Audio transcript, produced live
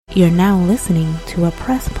You're now listening to a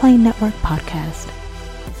Press Play Network podcast.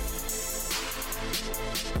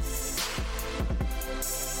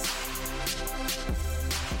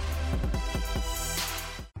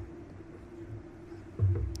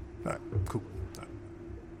 All right, cool.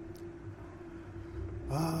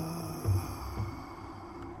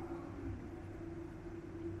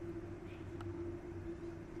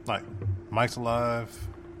 Like, Mike's alive,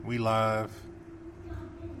 we live.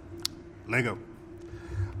 Lego.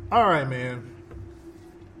 All right, man.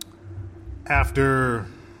 After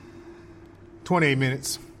 28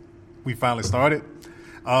 minutes, we finally started.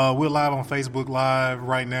 We're live on Facebook Live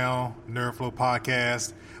right now, Nerdflow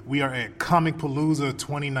Podcast. We are at Comicpalooza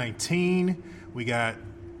 2019. We got,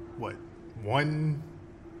 what,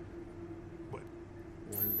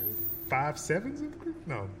 5/7 of the group?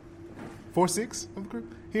 No, 4/6 of the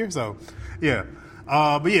group here. So, yeah.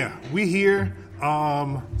 But yeah, we here.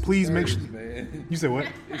 Please make sure. Man. You said what?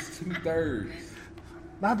 It's 2/3.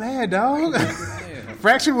 Not bad, dog.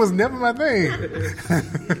 Fraction was never my thing.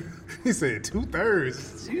 He said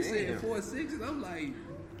 2/3. You said 4/6, and I'm like,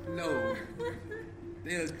 no.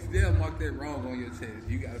 They'll mark that wrong on your test.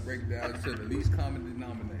 You got to break it down to the least common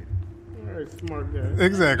denominator. All right, smart guy.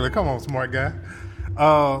 Exactly. Come on, smart guy.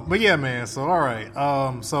 But yeah, man. So all right.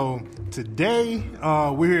 So today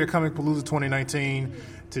we're here at Comicpalooza 2019.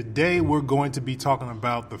 Today we're going to be talking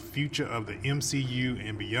about the future of the MCU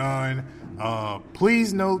and beyond.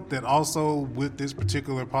 Please note that also with this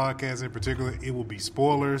particular podcast in particular, it will be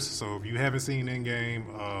spoilers. So if you haven't seen Endgame,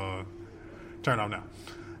 turn off now.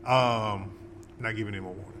 Not giving any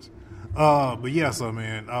more warnings. But yeah, so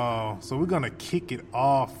man, so we're gonna kick it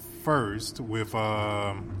off first with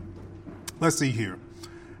let's see here.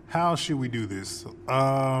 How should we do this?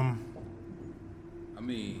 I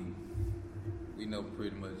mean, we know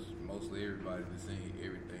pretty much mostly everybody has seen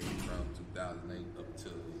everything from 2008 up to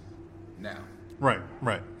now. Right.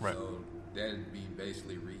 So that'd be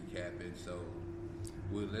basically recapping. So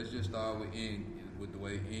let's just start with the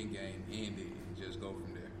way Endgame ended and just go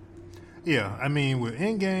from there. Yeah, I mean with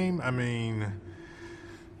Endgame,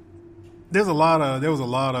 there was a lot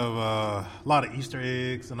of Easter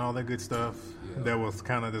eggs and all that good stuff. Yeah. That's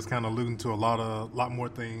kind of alluding to a lot more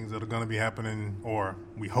things that are going to be happening, or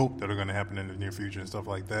we hope that are going to happen in the near future and stuff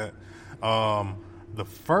like that. The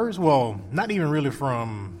first, well, not even really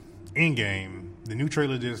from Endgame. The new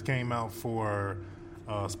trailer just came out for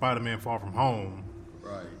Spider-Man: Far From Home.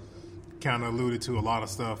 Right. Kind of alluded to a lot of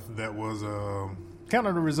stuff that was kind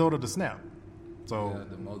of the result of the snap. So yeah,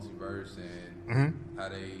 the multiverse and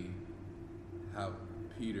how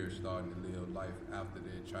Peter's starting to live life after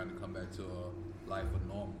they're trying to come back to a life of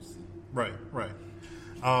normalcy. Right.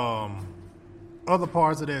 Other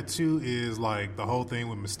parts of that too is like the whole thing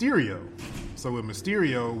with Mysterio. So with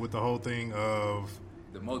Mysterio, with the whole thing of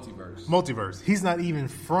the multiverse. He's not even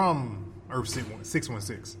from Earth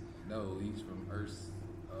 616. No, he's from Earth.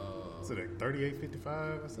 So like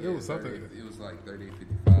 3855? Yeah, it was something. It was like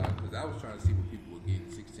 3855 because I was trying to see what people were getting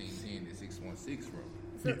 1610 and 616 from.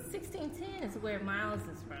 So 1610 is where Miles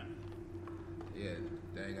is from. Yeah,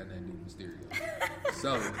 that ain't got nothing to do with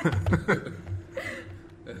Mysterio.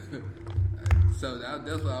 So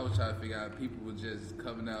that's what I was trying to figure out. People were just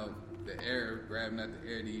coming out the air, grabbing out the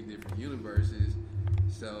air these different universes.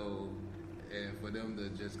 So, and for them to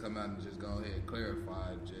just come out and just go ahead and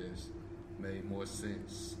clarify just made more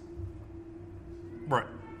sense. Right.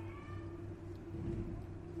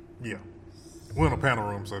 Yeah. We're in a panel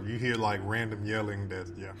room, so if you hear like random yelling,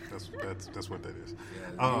 that's what that is.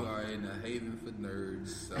 Yeah, you are in a haven for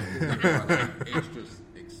nerds, so you are extra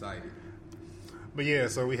excited. But yeah,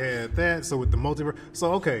 so we had that. So with the multiverse,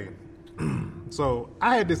 so okay, so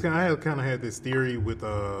I had this theory with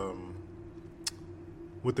the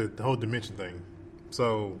whole dimension thing.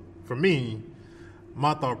 So for me,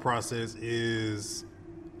 my thought process is,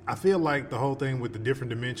 I feel like the whole thing with the different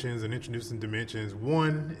dimensions and introducing dimensions,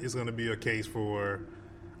 one is going to be a case for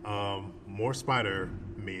more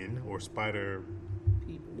Spider-Men or Spider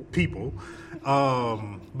people.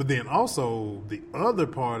 But then also the other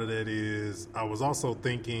part of that is I was also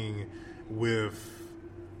thinking with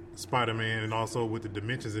Spider-Man and also with the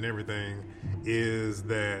dimensions and everything is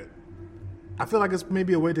that I feel like it's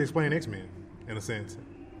maybe a way to explain X-Men in a sense.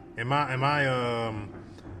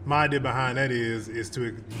 My idea behind that is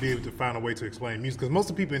to be able to find a way to explain music, because most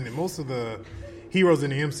of the heroes in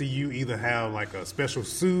the MCU either have like a special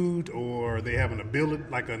suit or they have an ability,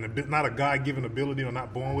 like not a God-given ability or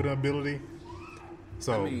not born with an ability.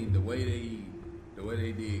 So I mean, the way they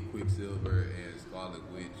did Quicksilver and Scarlet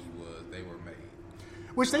Witch was they were made.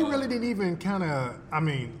 Which they really didn't even kind of. I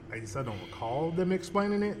mean, I guess I don't recall them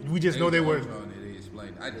explaining it. We just know they were. Ultron, they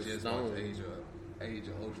explained. I just watched Age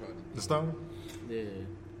of Ultron. The Stone. Yeah.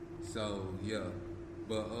 So yeah,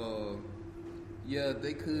 but yeah,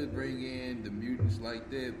 they could bring in the mutants like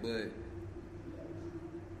that, but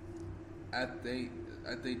I think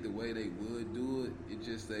the way they would do it, it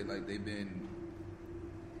just say like they've been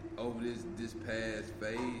over this past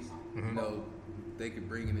phase. You know, they could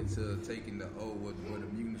bring it into taking the where the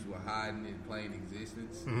mutants were hiding in plain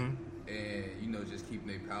existence, and you know just keeping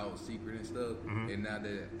their powers secret and stuff. And now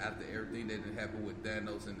that after everything that had happened with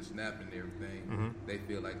Thanos and the snap and everything, they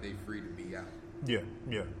feel like they free to be out. Yeah,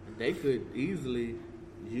 yeah. They could easily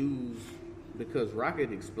use, because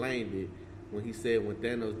Rocket explained it when he said when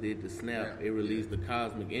Thanos did the snap, it released the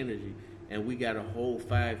cosmic energy, and we got a whole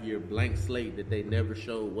 5-year blank slate that they never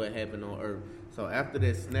showed what happened on Earth. So after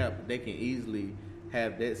that snap, they can easily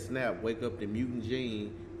have that snap wake up the mutant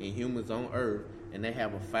gene in humans on Earth, and they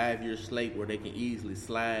have a 5-year slate where they can easily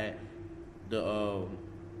slide the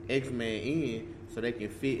X-Men in so they can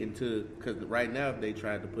fit into, because right now if they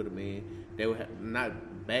tried to put them in, they would have, not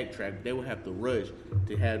backtrack, they would have to rush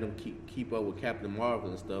to have them keep up with Captain Marvel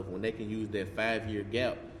and stuff. When they can use that 5-year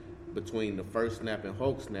gap between the first snap and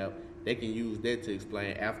Hulk snap, they can use that to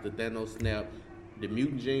explain after Thanos snap, the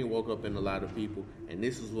mutant gene woke up in a lot of people, and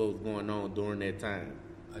this is what was going on during that time.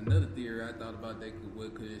 Another theory I thought about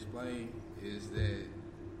what could explain is that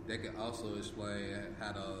they could also explain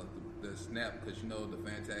how the snap, because you know the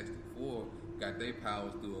Fantastic Four got their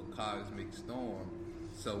powers through a cosmic storm.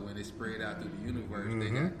 So when it spread out through the universe, they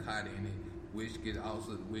got caught in it, which is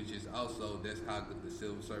also that's how the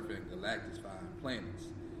Silver Surfer and Galactus find planets.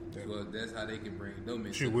 So that's how they can bring them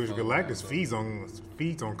into. Which Galactus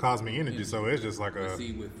feeds on cosmic energy, so it's just like a.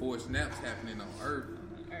 See, with 4 snaps happening on Earth,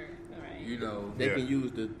 Right. you know, They can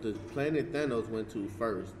use the planet Thanos went to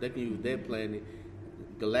first. They can use that planet.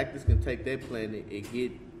 Galactus can take that planet and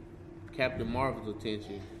get Captain Marvel's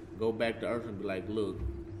attention, go back to Earth and be like, look,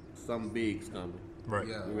 something big's coming. Right.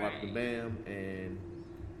 Yeah. We watch the bam and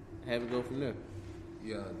have it go from there.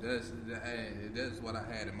 Yeah, that's what I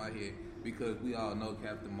had in my head, because we all know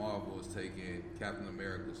Captain Marvel is taking Captain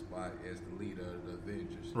America's spot as the leader of the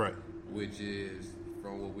Avengers. Right. Which is,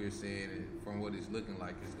 from what we're seeing, from what it's looking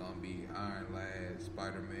like, it's going to be Iron Lad,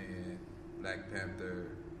 Spider-Man, Black Panther,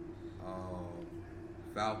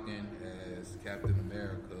 Falcon as Captain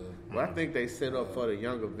America. Well, I think they set up for the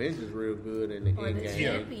Young Avengers real good in the Or end the game.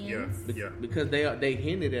 champions. Because they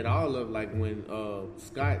hinted at all of, like when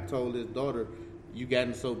Scott told his daughter, you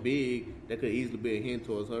gotten so big, that could easily be a hint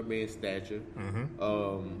towards her being stature.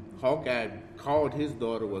 Hawkeye called his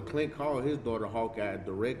daughter, Clint called his daughter Hawkeye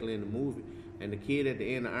directly in the movie. And the kid at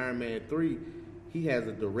the end of Iron Man 3, he has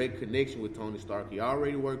a direct connection with Tony Stark. He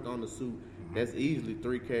already worked on the suit. That's easily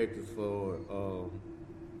 3 characters for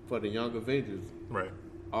the Young Avengers. Right.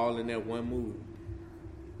 All in that one movie.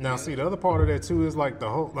 Now, see, the other part of that too is like the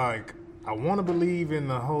whole, like, I want to believe in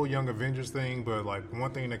the whole Young Avengers thing, but like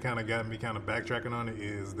one thing that kind of got me kind of backtracking on it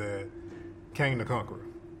is that Kang the Conqueror,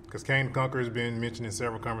 because Kang the Conqueror has been mentioned in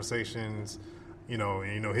several conversations,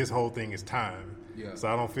 and his whole thing is time. Yeah. So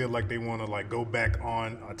I don't feel like they want to like go back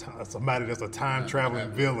on somebody that's a time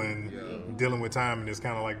traveling villain dealing with time and just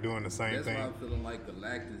kind of like doing the same That's thing. why I'm feeling like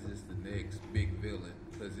Galactus is the next big villain,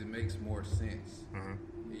 because it makes more sense.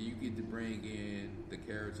 You get to bring in the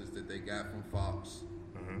characters that they got from Fox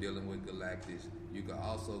dealing with Galactus. You can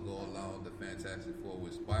also go along the Fantastic Four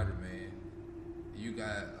with Spider-Man. You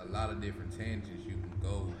got a lot of different tangents you can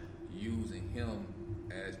go using him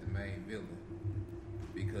as the main villain.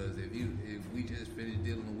 Because if we just finish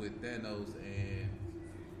dealing with Thanos and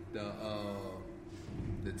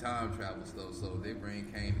the time travel stuff, so they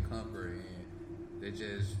bring Kang the Conqueror in, they're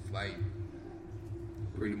just like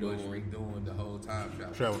pretty much redoing the whole time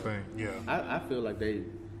travel thing. Yeah. I feel like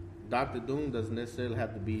Doctor Doom doesn't necessarily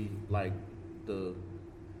have to be like the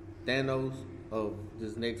Thanos of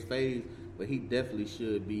this next phase, but he definitely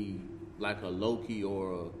should be like a Loki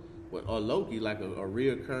or Loki, like a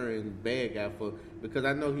reoccurring bad guy because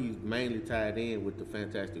I know he's mainly tied in with the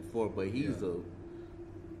Fantastic Four, but he's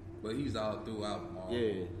all throughout Marvel.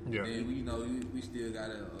 Yeah. And we still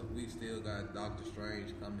got Doctor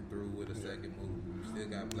Strange coming through with a second movie. We still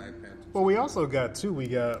got Black Panther. Well, we also got too. We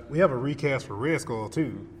have a recast for Red Skull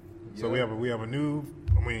too. So we have a new.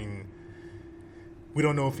 I mean, we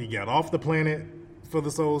don't know if he got off the planet for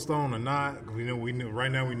the Soul Stone or not. We know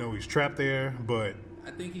right now. We know he's trapped there, but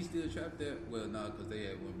I think he's still trapped there. Well, no, because they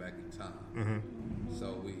had went back in time.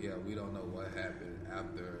 So we don't know what happened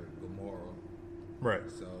after Gamora. Right.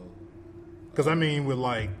 So Because I mean, with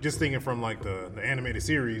like just thinking from like the animated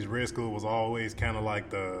series, Red Skull was always kind of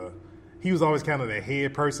like he was always kind of the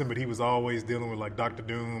head person, but he was always dealing with like Doctor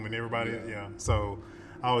Doom and everybody. Yeah. So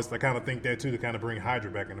I kind of think that too, to kind of bring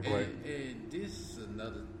Hydra back into play. And this is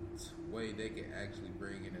another way they can actually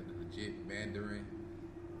bring in a legit Mandarin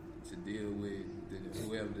to deal with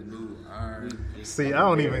whoever the new Iron. I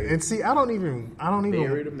don't even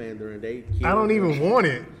bury the Mandarin. I don't even want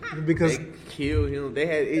it because they killed him. They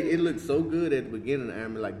had it looked so good at the beginning of the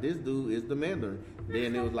Iron Man, like this dude is the Mandarin.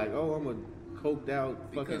 Then it was like, oh, I'm a coked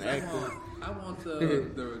out fucking actor. I want the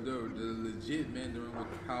legit Mandarin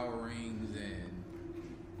with the power rings and.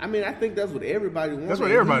 I mean, I think that's what everybody wanted. That's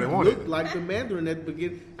what everybody wanted. Looked like the Mandarin at the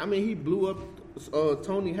beginning. I mean, he blew up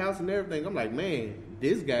Tony's house and everything. I'm like, man,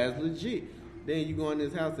 this guy's legit. Then you go in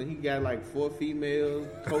his house and he got like 4 females,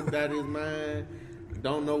 coked out his mind,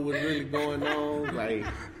 don't know what's really going on. Like,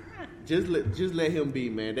 just let him be,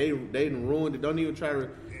 man. They done ruined it. Don't even try to.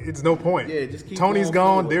 It's no point. Yeah, just keep. Tony's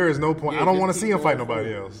gone. There is no point. Yeah, I don't want to see him fight forward.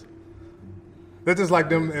 nobody else. That's just like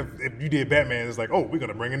them. If you did Batman, it's like, oh, we're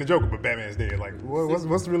gonna bring in the Joker, but Batman's dead. Like,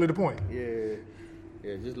 what's really the point? Yeah,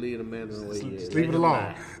 just leave the man away. Just leave it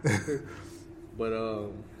alone.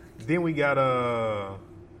 But then we got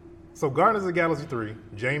so Guardians of the Galaxy 3.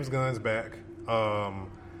 James Gunn's back.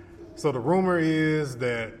 So the rumor is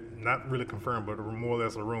that, not really confirmed, but more or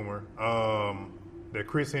less a rumor, that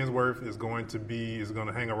Chris Hemsworth is going to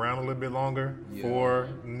hang around a little bit longer for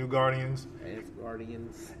New Guardians. as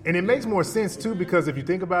Guardians, And it makes more sense too, because if you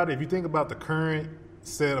think about the current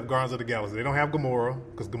set of Guardians of the Galaxy, they don't have Gamora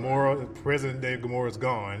because President Dave Gamora is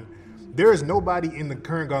gone. There is nobody in the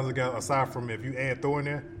current Guardians of the Galaxy aside from, if you add Thor in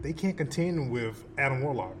there, they can't contend with Adam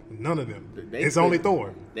Warlock. None of them. It's only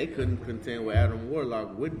Thor. They couldn't contend with Adam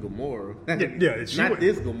Warlock with Gamora. It's not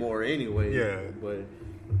this Gamora anyway. Yeah, but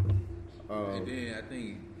and then I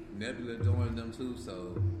think Nebula joined them too.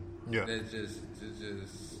 So that's just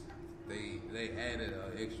they added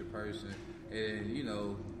an extra person, and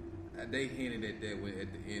they hinted at that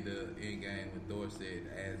at the end of Endgame when Thor said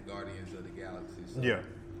as Guardians of the Galaxy. So.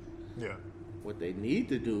 Yeah. What they need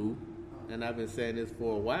to do, and I've been saying this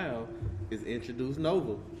for a while, is introduce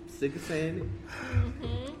Nova. Sick of saying it.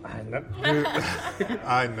 Mm-hmm.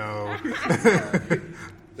 I know.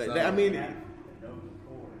 I mean,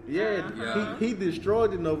 he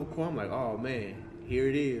destroyed the Nova Corps. I'm like, oh man, here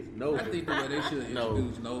it is, Nova. I think the way they should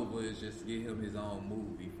introduce Nova is just give him his own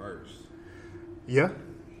movie first. Yeah.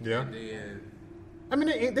 And then, I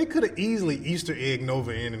mean, they could have easily Easter egg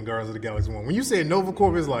Nova in Guardians of the Galaxy 1. When you said Nova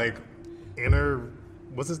Corps is like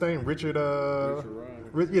what's his name? Richard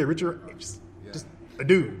Richard. Just a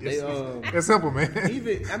dude. It's simple, man.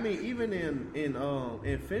 Even in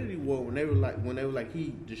Infinity War, when they were like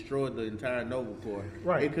he destroyed the entire Nova Corps.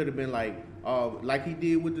 Right. It could have been like he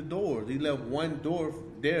did with the doors. He left one door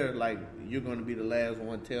there, like, you're going to be the last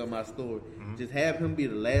one. Tell my story. Mm-hmm. Just have him be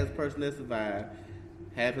the last person that survived.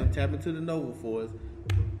 Have him tap into the Nova Force.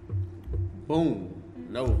 Boom,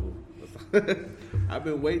 Nova. I've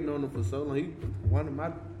been waiting on him for so long. He's one of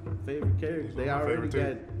my favorite characters. They already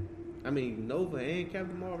got. I mean, Nova and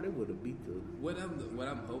Captain Marvel, they would have beat the. What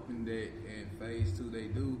I'm hoping that in Phase 2 they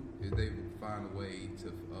do is they will find a way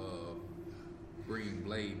to bring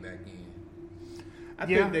Blade back in. I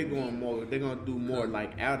think they're gonna do more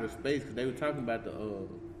like outer space, because they were talking about the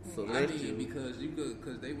Celestial. I mean, because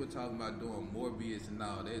they were talking about doing Morbius and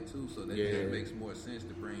all that too, so that makes more sense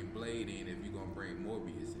to bring Blade in if you're gonna bring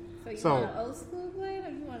Morbius in. So you want an old school Blade, or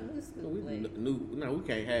you want a new school Blade? No, we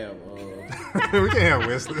can't have. We can't have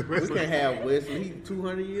Wesley. We can't have Wesley. He's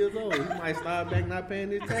 200 years old. He might start back not paying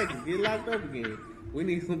his taxes, get locked up again. We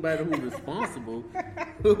need somebody who's responsible,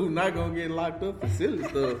 who's not gonna get locked up for silly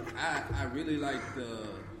stuff. I really like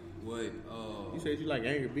what. You said you like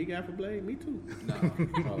Angry B Guy for Blade? Me too. No.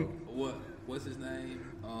 What's his name?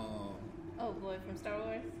 Oh, boy from Star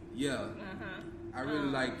Wars? Yeah. I really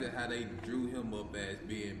liked how they drew him up as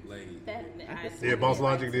being Blade. Boss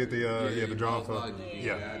Logic did the drawing.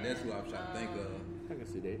 Yeah, that's what I was trying to think of. I can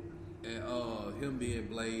see that. And him being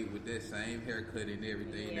Blade with that same haircut and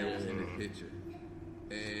everything that was in the picture.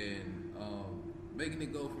 And making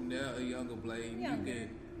it go from there, a younger Blade, you can,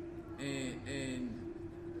 and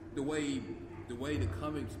the way the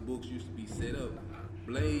comics books used to be set up,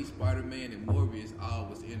 Blade, Spider-Man, and Morbius all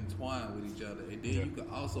was intertwined with each other, and then you could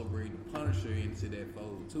also bring the Punisher into that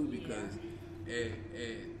fold too, because at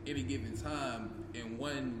any given time in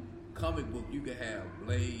one comic book you could have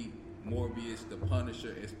Blade, Morbius, the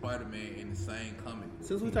Punisher, and Spider-Man in the same comic book.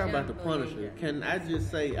 Since we're talking about the Punisher, can I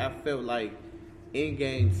just say I felt like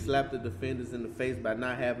Endgame slapped the Defenders in the face by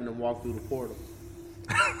not having them walk through the portal.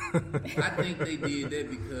 I think they did that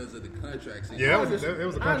because of the contract situation. Yeah, it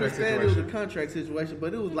was a I contract understand it situation. was a contract situation,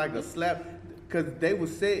 but it was like a slap because they were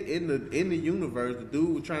set in the universe. The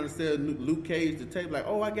dude was trying to sell Luke Cage the tape, like,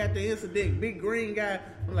 "Oh, I got the incident, big green guy."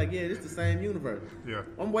 I'm like, "Yeah, it's the same universe." Yeah.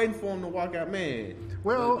 I'm waiting for him to walk out, man.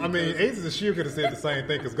 Well, I mean, Agents of S.H.I.E.L.D. could have said the same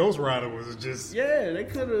thing because Ghost Rider was just Yeah, they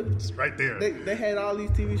could have. right there. They had all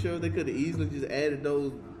these TV shows. They could have easily just added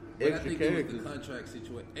those But I extra think characters. it was the contract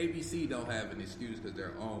situation. ABC don't have an excuse because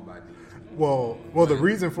they're owned by Disney. Well, the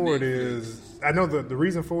reason for it is, I know the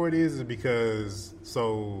reason for it is because,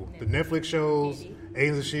 so the Netflix shows,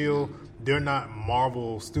 Agents of S.H.I.E.L.D., they're not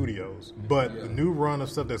Marvel Studios. But the new run of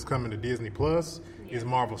stuff that's coming to Disney Plus is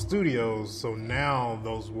Marvel Studios, so now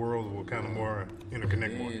those worlds will kind of more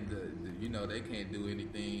interconnect more. And they can't do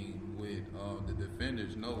anything with the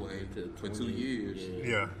Defenders, no way, for 2 years.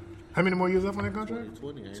 Yeah. How many more years left on that contract?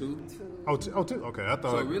 20, ain't it? Two. Oh, two? Okay, I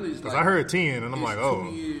thought, So really, it's because like, I heard 10, and I'm it's like, oh.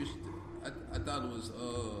 2 years. I thought it was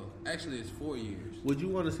actually it's 4 years. Would you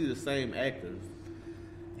want to see the same actors?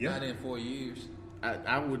 Yeah. Not in 4 years.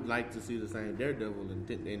 I would like to see the same Daredevil in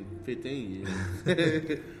 15 years.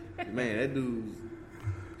 Man, that dude's...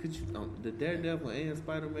 Could you, the Daredevil and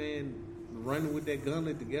Spider-Man running with that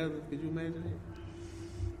gauntlet together, could you imagine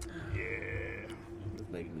it? Yeah. It's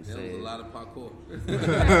making me That sad. was a lot of parkour.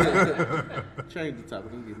 Change the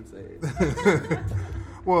topic, I'm getting sad.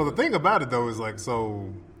 Well, the thing about it, though, is like,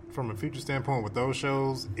 so from a future standpoint with those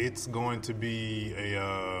shows, it's going to be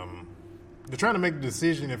a... they're trying to make the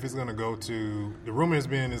decision if it's going to go to... The rumor has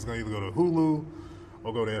been it's going to either go to Hulu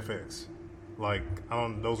or go to FX. Like,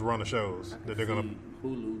 those run of shows that they're going to...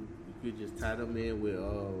 Hulu, you could just tie them in with...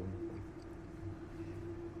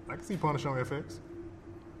 I can see Punisher on FX.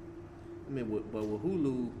 I mean, but with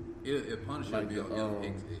Hulu, If Punisher like be on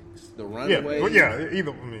FX. the Yeah, Runaways... well, yeah.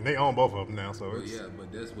 Either, I mean, they own both of them now, so Well, it's... yeah,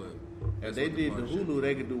 but that's what. If That's they what did the Punisher Hulu,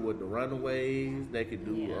 they could do with the Runaways. They could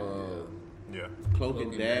do Yeah. Cloak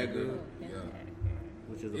and Dagger, Yeah.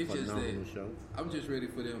 which is a It's just phenomenal that show. I'm just ready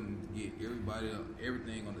for them to get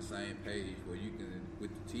everything on the same page where you can, with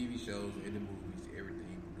the TV shows and the movies,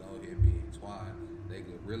 everything can go ahead and be entwined. They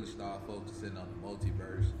could really start focusing on the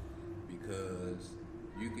multiverse because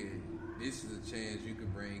this is a chance you can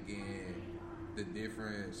bring in the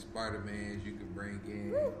different Spider-Mans, you can bring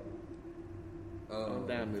in... I'm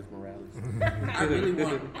down, Miss Morales. I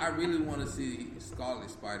really want to see Scarlet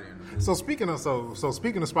Spider in the movie. So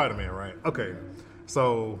speaking of Spider-Man, right? Okay.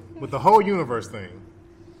 So with the whole universe thing,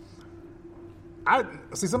 I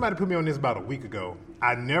see somebody put me on this about a week ago.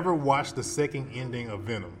 I never watched the second ending of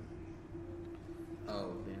Venom.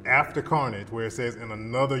 Oh, After Carnage, where it says in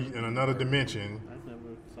another dimension. I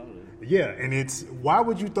never saw that. Yeah, and it's why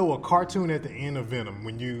would you throw a cartoon at the end of Venom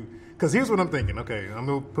when you? Because here's what I'm thinking. Okay, I'm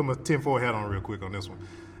gonna put my tinfoil hat on real quick on this one.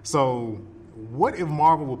 So, what if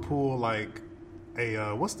Marvel would pull like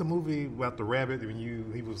a what's the movie about the rabbit when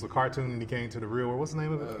he was a cartoon and he came to the real world? What's the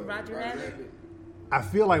name of it? Roger Rabbit. I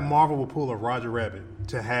feel like Marvel would pull a Roger Rabbit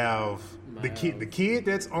to have the kid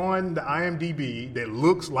that's on the IMDb that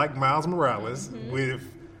looks like Miles Morales with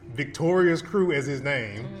Victoria's Crew as his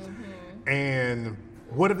name, and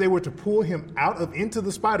what if they were to pull him into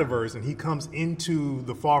the Spider-Verse and he comes into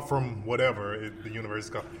the Far From whatever the universe is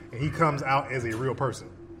called, and he comes out as a real person?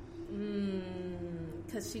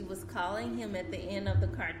 Because she was calling him at the end of the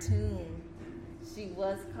cartoon. She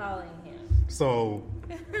was calling him. So,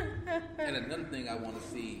 and another thing I want to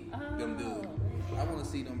see them do, I want to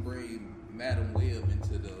see them bring Madam Web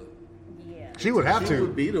into the... Yeah. she would have She to.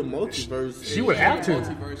 would be the multiverse. She would have to.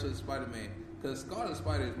 multiverse of Spider-Man. Because Scarlet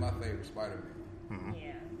Spider is my favorite Spider-Man.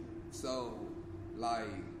 Yeah. So, like,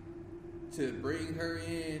 to bring her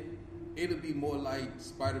in, it'll be more like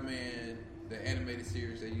Spider-Man, the animated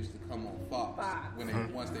series that used to come on Fox. When they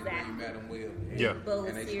once they bring Madam Web in. Yeah. Bowl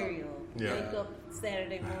And of they cereal. Yeah. Wake up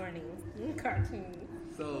Saturday mornings. Cartoon.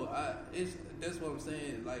 So that's what I'm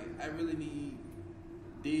saying. Like, I really need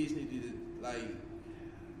Disney to, like,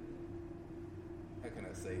 how can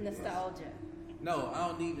I say this? Nostalgia. No, I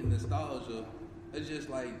don't need the nostalgia. It's just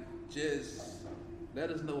like, let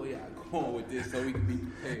us know where y'all going with this so we can be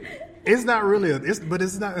prepared. It's not really, but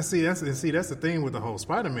it's not. See, that's the thing with the whole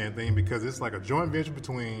Spider-Man thing because it's like a joint venture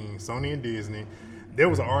between Sony and Disney. There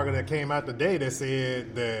was an article that came out today that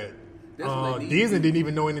said that Disney didn't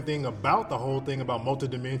even know anything about the whole thing about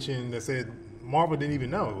multi-dimension. That said Marvel didn't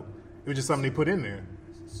even know. It was just something they put in there.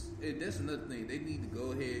 And that's another thing. They need to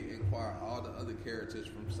go ahead and acquire all the other characters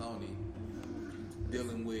from Sony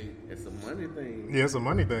dealing with. It's a money thing. Yeah, it's a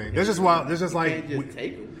money thing. That's just why. That's just You like can't just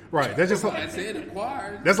take them. right. That's just I said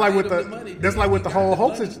acquire. that's like with Pay the them money. that's like with the whole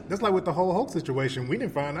Hulk. Money. That's like with the whole Hulk situation. We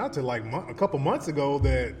didn't find out till like a couple months ago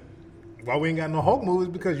that why we ain't got no Hulk movies,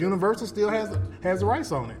 because Universal still has the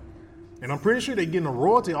rights on it. And I'm pretty sure they're getting a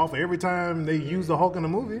royalty off of every time they use the Hulk in the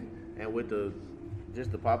movie. And with the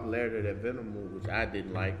popularity of that Venom movie, which I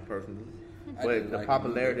didn't like personally, but the like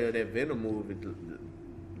popularity of that Venom movie,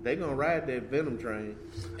 they gonna ride that Venom train.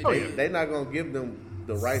 They not gonna give them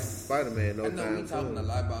the rights to Spider-Man no I know time we talking a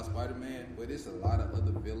lot about Spider-Man, but it's a lot of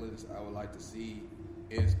other villains I would like to see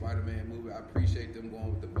in Spider-Man movie. I appreciate them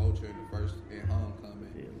going with the Vulture in the first in Homecoming.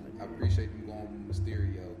 I appreciate them going with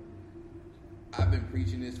Mysterio. I've been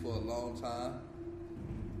preaching this for a long time.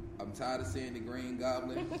 I'm tired of seeing the Green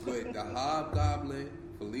Goblin, but the Hobgoblin,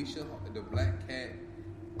 Felicia, the Black Cat,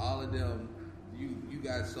 all of them. You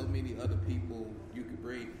got so many other people you could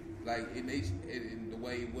bring. Like in the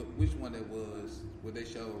way, which one that was? Where they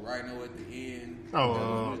showed Rhino at the end.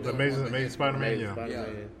 Oh, the Amazing Spider-Man. Yeah.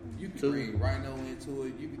 Spider-Man. You could bring Rhino into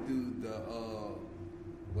it. You could do the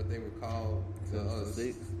what they would call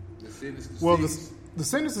the Sinister Well, Six. the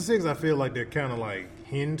Sinister Six, I feel like they're kind of like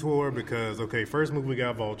hinting toward, because first movie we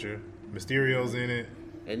got Vulture, Mysterio's in it.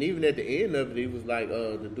 And even at the end of it, he was like,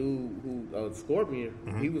 the dude who, Scorpion,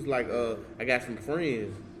 he was like, I got some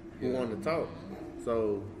friends who want to talk.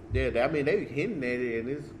 So, yeah, I mean, they hinting at it, and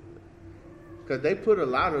it's, because they put a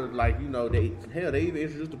lot of, like, you know, they even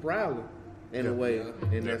introduced the Prowler in a way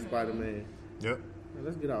in that Spider-Man. Yep. Now,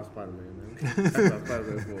 let's get off Spider-Man, man. That's about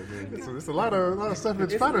Spider-Man for a minute. So it's a lot of stuff in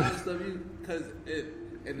It's a Spider. lot of stuff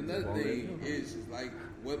and another thing is like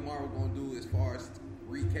what Marvel gonna do as far as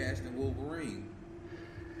recasting Wolverine.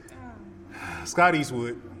 Scott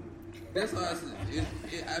Eastwood. That's how I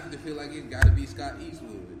have to feel like it's got to be Scott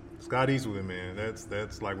Eastwood. Scott Eastwood, man.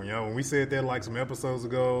 That's like when we said that like some episodes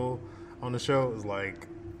ago on the show. It's like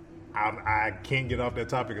I can't get off that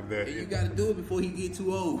topic of that. And you got to do it before he get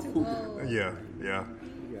too old. Yeah.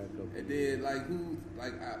 And then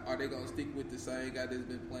are they gonna stick with the same guy that's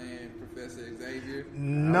been playing Professor Xavier?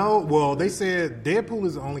 No, well, they said Deadpool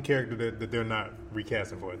is the only character that they're not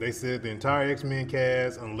recasting for. They said the entire X-Men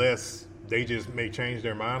cast, unless they just may change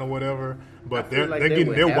their mind or whatever. But they're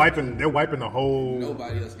wiping the whole.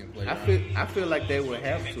 Nobody else can play. I feel like they would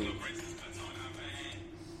have to.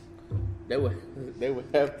 They would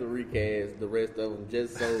have to recast the rest of them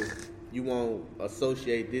just so you won't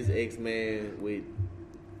associate this X-Man with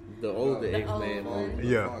the older X-Man movie.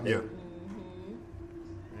 Yeah.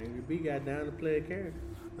 Angry B got down to play a character.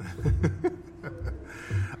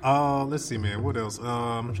 Let's see, man. What else?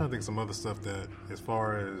 I'm trying to think of some other stuff that, as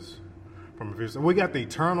far as from a future, we got the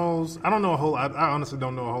Eternals. I don't know a whole. I honestly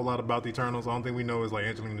don't know a whole lot about the Eternals. The only thing we know is like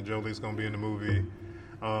Angelina Jolie's going to be in the movie.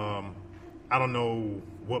 I don't know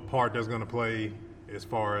what part that's going to play. As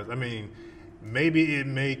far as, I mean, maybe it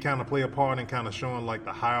may kind of play a part in kind of showing like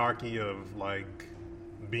the hierarchy of like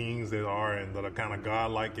beings that are kind of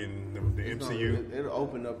godlike in the MCU. It'll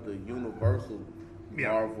open up the Universal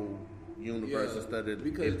Marvel universe instead of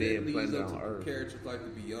because it being that leads planted up on to Earth. characters like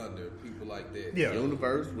the Beyonder, people like that. Yeah.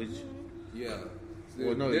 Universe, which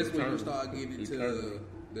So that's when you start getting into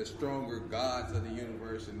the stronger gods of the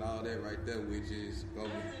universe and all that right there, which is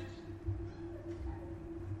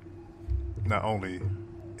Not only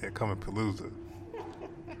at Comicpalooza.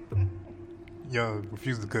 Young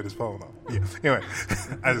refused to cut his phone off. Yeah. Anyway,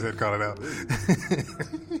 I just had to call it out.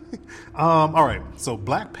 All right. So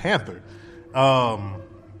Black Panther.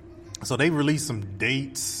 So they released some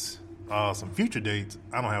dates, some future dates.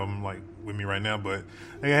 I don't have them like with me right now, but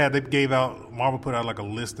they gave out. Marvel put out like a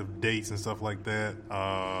list of dates and stuff like that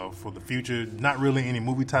for the future. Not really any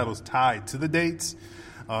movie titles tied to the dates,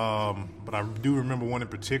 but I do remember one in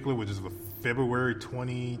particular, which is the February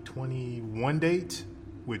 2021 date,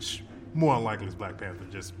 which more than likely is Black Panther.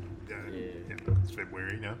 Just it's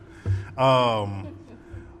February, you know.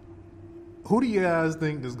 Who do you guys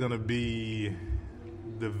think is gonna be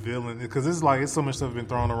the villain? Because it's so much stuff been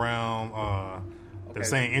thrown around. They're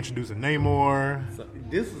saying introducing Namor. So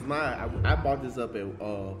this is I brought this up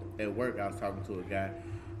at work. I was talking to a guy,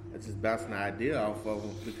 just bouncing the idea off of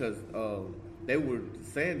him because they were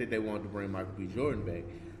saying that they wanted to bring Michael B. Jordan back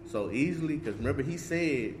so easily. Because remember, he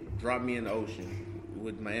said, "Drop me in the ocean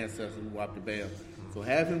with my ancestors who whopped the bam." So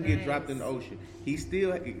have him get dropped in the ocean. He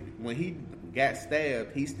still, when he got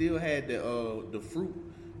stabbed, he still had the fruit.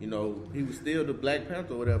 You know, he was still the Black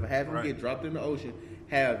Panther or whatever. Have him get dropped in the ocean.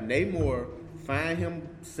 Have Namor find him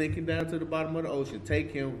sinking down to the bottom of the ocean.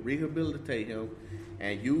 Take him, rehabilitate him,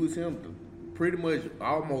 and use him to pretty much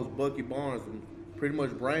almost Bucky Barnes and pretty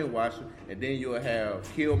much brainwash him. And then you'll have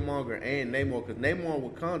Killmonger and Namor. Because Namor and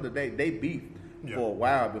Wakanda, they beefed for a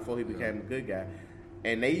while before he became a good guy.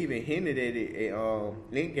 And they even hinted at it at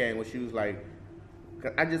Endgame when she was like,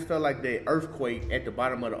 'Cause I just felt like the earthquake at the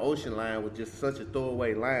bottom of the ocean line was just such a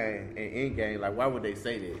throwaway line in Endgame. Like, why would they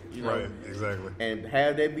say that? You know? Right, exactly. And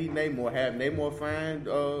have that be Namor, have Namor find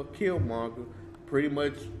Killmonger, pretty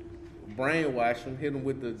much brainwash him, hit him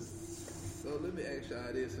with the... So let me ask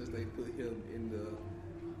y'all this, since they put him in the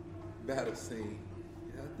battle scene.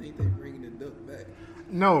 Y'all think they bringing the duck back?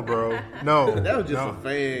 No, bro. No. That was just a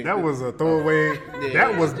fan. That was a throwaway. Yeah.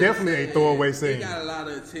 That was definitely a throwaway It scene. got a lot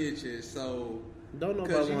of attention, so... Don't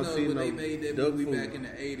Because nobody you want know to see when no they made that duck movie food. back in the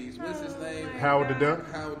 80s, what's his name? Howard the Duck.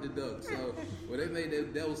 Howard the Duck. So when they made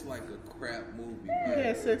that was like a crap movie. He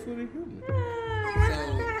had sex with a human.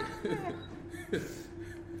 So,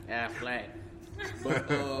 Affleck.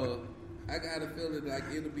 but I got a feeling like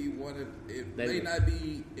it'll be one of it They may will. not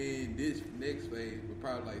be in this next phase, but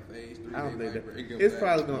probably like phase 3. I don't they think might that. bring him It's back.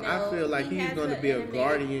 probably going to... I No, feel like he he's has going to an be a animated-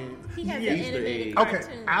 guardian. He has an Easter animated egg. Okay,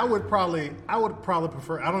 cartoon. I would probably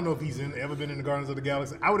prefer. I don't know if he's ever been in the Guardians of the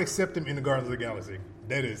Galaxy. I would accept him in the Guardians of the Galaxy.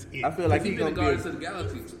 That is it. I feel like He's he's been going in to be... Guardians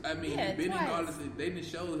of the Galaxy. I mean, Yeah, he's been twice. in Guardians. They didn't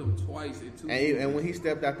show him twice in 2 And when he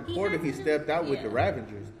stepped out the He portal, he hasn't- stepped out with yeah. the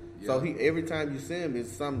Ravagers. So Yeah. every time you see him,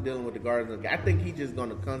 it's something dealing with the Guardians of the Galaxy. I think he's just going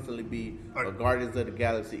to constantly be a Guardians of the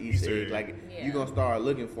Galaxy Easter Easter egg. egg. Like, Yeah. you're going to start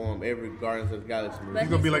looking for him every Guardians of the Galaxy movie. But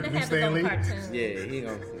He's gonna be like the new have his Stan own Lee? cartoon. Yeah, he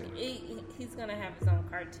going to... He's gonna have his own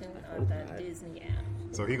cartoon on the Disney app.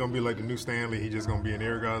 So he gonna be like the new Stanley. He just gonna be in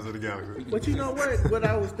every Guardians of the Galaxy. But you know what? What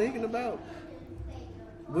I was thinking about?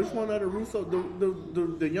 Which one of the Russo...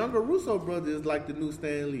 The younger Russo brothers is like the new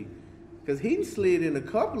Stan Lee. Because he slid in a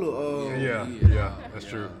couple of... Yeah, that's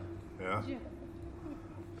true. Yeah.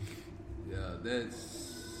 Yeah,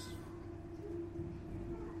 that's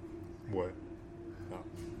What? Oh.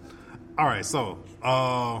 All right, so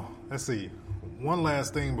let's see. One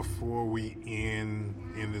last thing before we end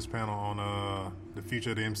this panel on the future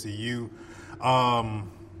of the MCU.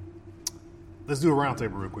 Let's do a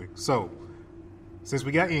roundtable real quick. So, since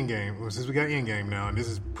we got Endgame now, and this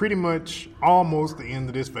is pretty much almost the end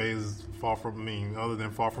of this phase, other than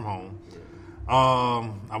Far From Home.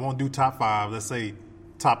 I won't do top 5. Let's say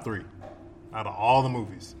top 3 out of all the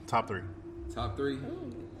movies. Top 3. top 3.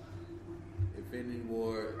 Infinity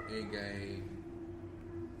War, Endgame.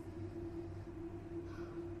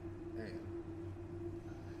 Damn.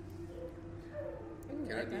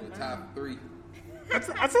 Can I do a top 3? I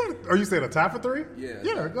said, or you said a tie for 3? Yeah.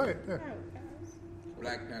 Yeah, go ahead. Yeah.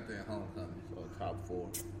 Black Panther and Homecoming. So top 4.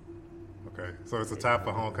 Okay, so it's a tie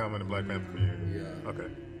for Homecoming and Black Panther for you. Yeah. Okay.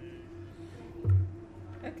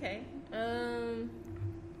 Okay.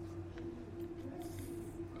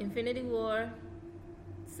 Infinity War,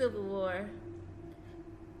 Civil War,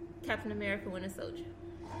 Captain America, Winter Soldier.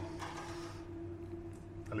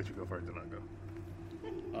 I'll let you go first, then I'll go.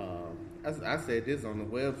 I said this on the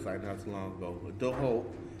website not too long ago. The Hulk,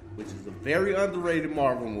 which is a very underrated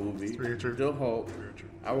Marvel movie. Very true. The Hulk. Very true.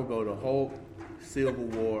 I would go to Hulk, Civil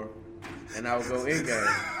War, and I would go Endgame.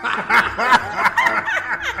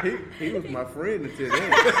 He was my friend until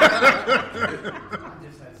then. I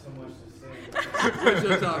just had so much to say. What's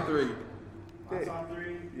your top 3? My top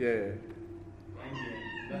 3, Yeah. Endgame.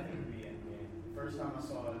 Nothing would be Endgame. First time I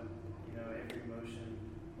saw it, every emotion.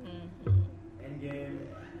 Endgame,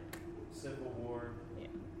 Civil War, Yeah.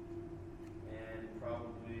 and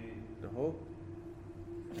probably The Hulk.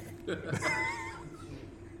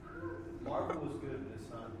 Marvel was good, but it's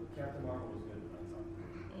not. Captain Marvel was good, but not top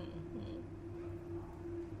 3.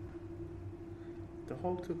 The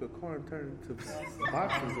Hulk took a car and turned it to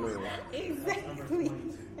boxing gloves. That's number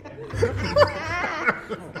 22.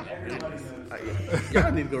 Everybody knows that.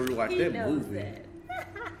 Y'all need to go rewatch He that knows movie. that.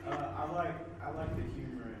 I like the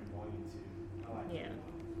humor in Volume 2. I like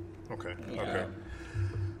Yeah. Okay. Yeah. Okay.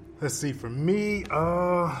 Let's see. For me,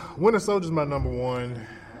 Winter Soldier's my number 1.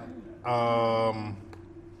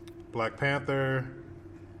 Black Panther,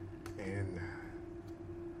 and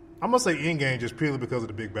I'm gonna say Endgame just purely because of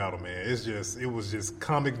the big battle, man. It was just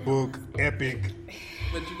comic book epic.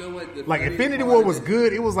 But you know what? The Like funny Infinity part War of was it-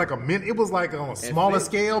 good. It was like on a smaller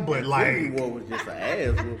scale, but Infinity like War was just an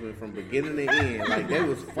ass whooping from beginning to end. Like they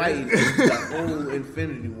was fighting the whole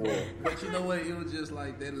Infinity War. But you know what? It was just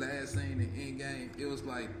like that last scene in Endgame. It was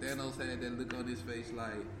like Thanos had that look on his face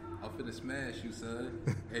like, I'm finna smash you, son.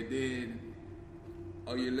 And then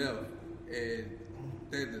on your left. And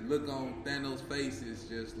then the look on Thanos' face is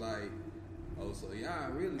just like, oh, so y'all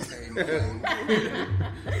really came to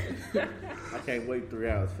play. I can't wait 3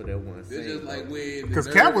 hours for that one It's scene. just like when... because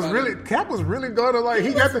Cap was really going to like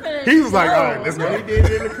he was like, gonna all right, let's No, go. he did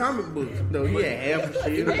it in the comic books. No, he had half a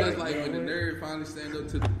It shit. was just like when the nerd finally stand up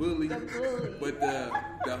to the bully, bully. but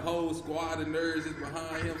the whole squad of nerds is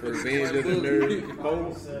behind him. 'cause he's Revenge one of the bully. Nerds.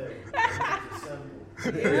 Bible said, "There's a symbol."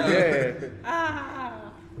 Yeah.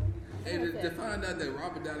 And to find out that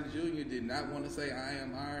Robert Downey Jr. did not want to say "I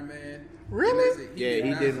am Iron Man." Really? He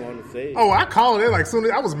didn't want to say it. Oh, I called it like soon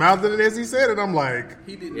as I was mouthing it as he said it. I'm like,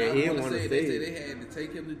 He did Yeah, not he didn't want to wanna say it. say They it. said they had to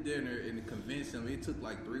take him to dinner and convince him. It took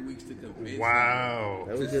like 3 weeks to convince wow.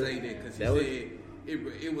 That him was to just- say that because he that was- said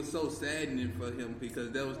it was so saddening for him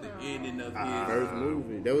because that was the ending of his First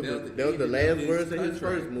movie. That was the ending last of his verse of his contract.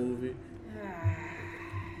 first movie.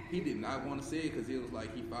 He did not want to say it because it was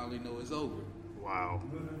like he finally know it's over. Wow.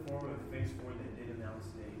 Moving forward with Phase 4, they did announce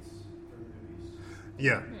dates for the movies.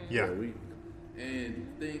 Yeah. Yeah. And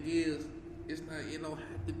the thing is, it's not. It don't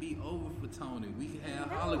have to be over for Tony. We can have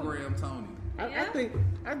hologram Tony. I think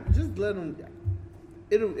I just let him.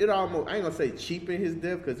 It almost, I ain't gonna say cheapen his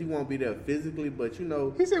death because he won't be there physically, but you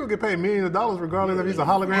know, He said we'll get paid millions of dollars regardless if he's a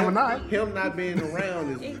hologram or not. him not being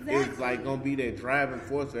around is Exactly. like gonna be that driving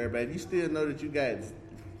force for everybody. You still know that you got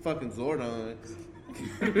fucking Zordon.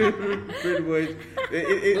 Pretty much,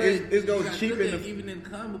 it's gonna you gotta cheapen look at the. even in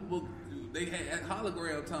comic book. They had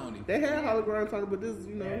hologram Tony. They had hologram talking, but this,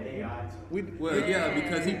 you know, AI. we Well, yeah,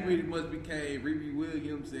 because he pretty much became Riri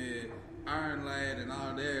Williams and Iron Lad and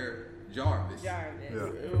all their Jarvis. Yeah.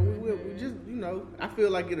 we just, you know, I feel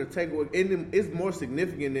like it'll take away, and it's more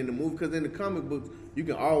significant in the movie because in the comic books you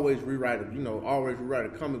can always rewrite it, always rewrite a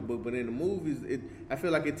comic book, but in the movies, I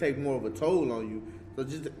feel like it takes more of a toll on you. So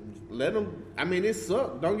just let them. I mean, it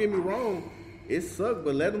sucked. Don't get me wrong, it sucked,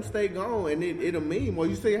 but let them stay gone, and it'll mean more.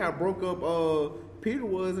 You see how broke up Peter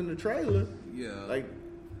was in the trailer. Yeah. Like,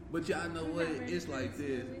 But y'all know what? It's like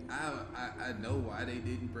this. I know why they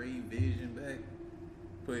didn't bring Vision back,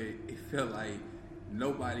 but it felt like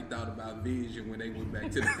nobody thought about Vision when they went back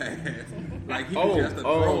to the past. Like he was just a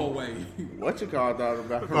throwaway. what you call thought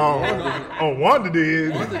about? Wanda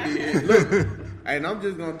did. Wanda did. Look, and I'm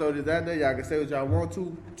just gonna throw this out there. Y'all can say what y'all want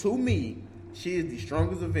to. To me, she is the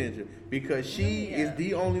strongest Avenger because she is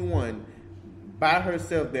the only one by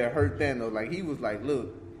herself that hurt Thanos. Like he was like,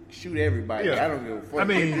 look, shoot everybody. Yeah. I don't give a fuck. I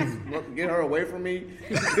mean- get her away from me.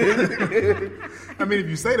 I mean, if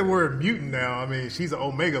you say the word mutant now, I mean, she's an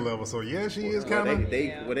Omega level, so yeah, she is Well, kind of.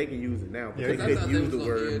 they can use it now. But Yeah, they I couldn't thought they use was the gonna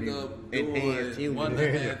word end mutant. up Enhanced doing human.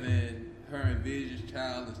 Wanda having her and Vision's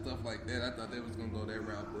child and stuff like that. I thought they was gonna go that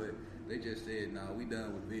route, but they just said, "Nah, we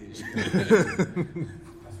done with Vision." That's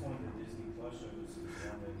one of the Disney Plus shows.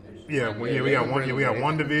 WandaVision. We got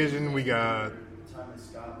one division. We got. Time in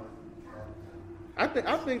Scotland. I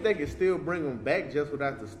think they can still bring them back just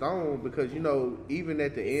without the stone because even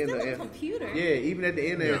at the end Still a of computer. even at the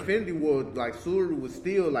end of Yeah. Infinity War, like Suri was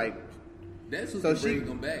still like. That's who So can she, bring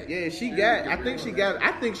them back. yeah, she That's got. who I can think bring she them got.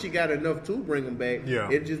 I think she got enough to bring them back. Yeah.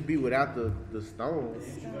 It'd just be without the stone. The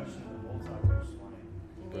introduction of the multiverse.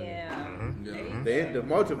 Like, Yeah. Yeah. The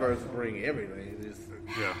multiverse bring everything. It's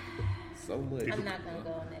Yeah. so much. I'm not gonna go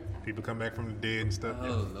on that topic. People come back from the dead and stuff.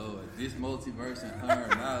 Oh Lord, this multiverse and her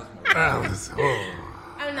and Miles That Morales. was- I'm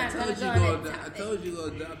I not gonna told go you on go. that I topic. told you go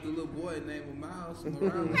adopt a little boy named Miles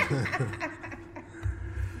Morales.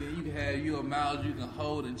 Then you can have you a Miles you can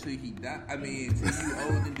hold until he die. I mean, until you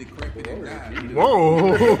old and decrepit and die.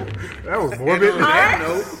 Whoa, that was morbid. That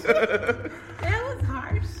was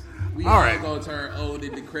harsh. We All all right. gonna turn old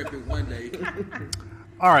and decrepit one day.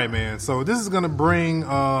 All right, man. So this is going to bring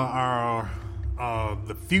our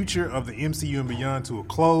the future of the MCU and beyond to a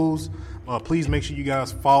close. Please make sure you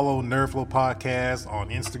guys follow Nerdflow Podcast on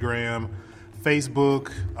Instagram,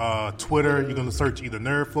 Facebook, Twitter. You're going to search either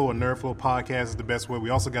Nerdflow or Nerdflow Podcast is the best way. We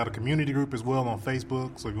also got a community group as well on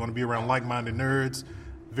Facebook. So if you want to be around like-minded nerds,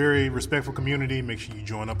 very respectful community, make sure you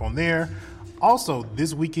join up on there. Also,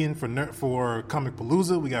 this weekend for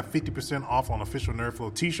Comicpalooza, we got 50% off on official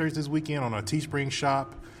Nerdflow t-shirts this weekend on our Teespring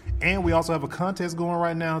shop. And we also have a contest going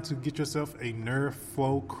right now to get yourself a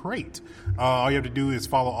Nerdflow crate. All you have to do is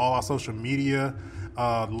follow all our social media.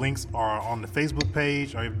 Links are on the Facebook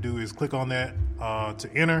page. All you have to do is click on that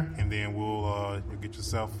to enter, and then you'll get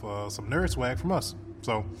yourself some nerd swag from us.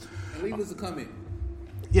 So, Leave us a comment.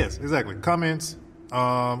 yes, exactly. Comments.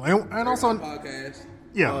 And also, podcast.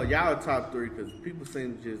 yeah. Y'all top 3 because people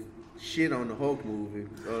seem to just shit on the Hulk movie.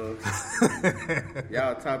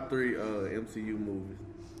 Y'all top 3 MCU movies.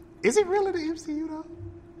 Is it really the MCU though?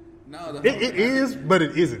 No, It is, but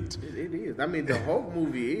it isn't. It is. I mean, the Hulk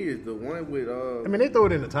movie is the one with. I mean, they throw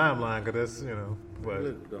it in the timeline because that's but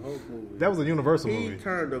look, the Hulk movie. that was a Universal He movie.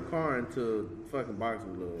 turned the car into fucking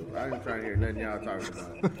boxing gloves. I ain't trying to hear nothing y'all talking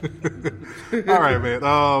about. All right, man.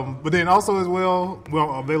 But then also as well, we're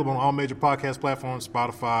available on all major podcast platforms: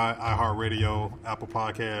 Spotify, iHeartRadio, Apple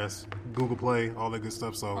Podcasts, Google Play, all that good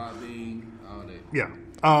stuff. So Podbean, all that. yeah.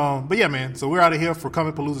 But yeah, man. So we're out of here for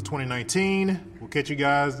Comicpalooza 2019. We'll catch you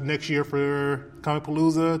guys next year for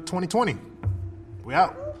Comicpalooza 2020. We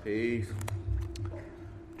out. Peace.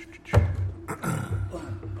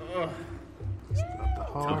 Stop the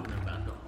hard.